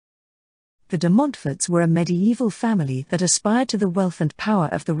The de Montforts were a medieval family that aspired to the wealth and power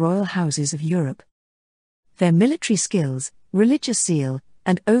of the royal houses of Europe. Their military skills, religious zeal,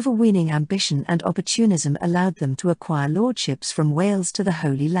 and overweening ambition and opportunism allowed them to acquire lordships from Wales to the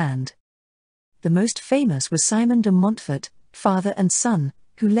Holy Land. The most famous was Simon de Montfort, father and son,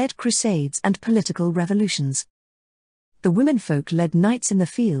 who led crusades and political revolutions. The womenfolk led knights in the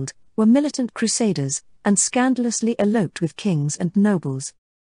field, were militant crusaders, and scandalously eloped with kings and nobles.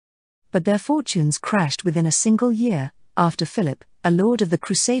 But their fortunes crashed within a single year, after Philip, a lord of the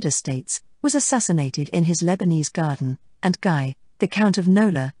Crusader states, was assassinated in his Lebanese garden, and Guy, the Count of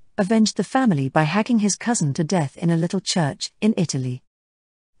Nola, avenged the family by hacking his cousin to death in a little church in Italy.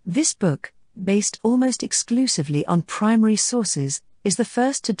 This book, based almost exclusively on primary sources, is the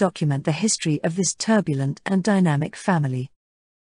first to document the history of this turbulent and dynamic family.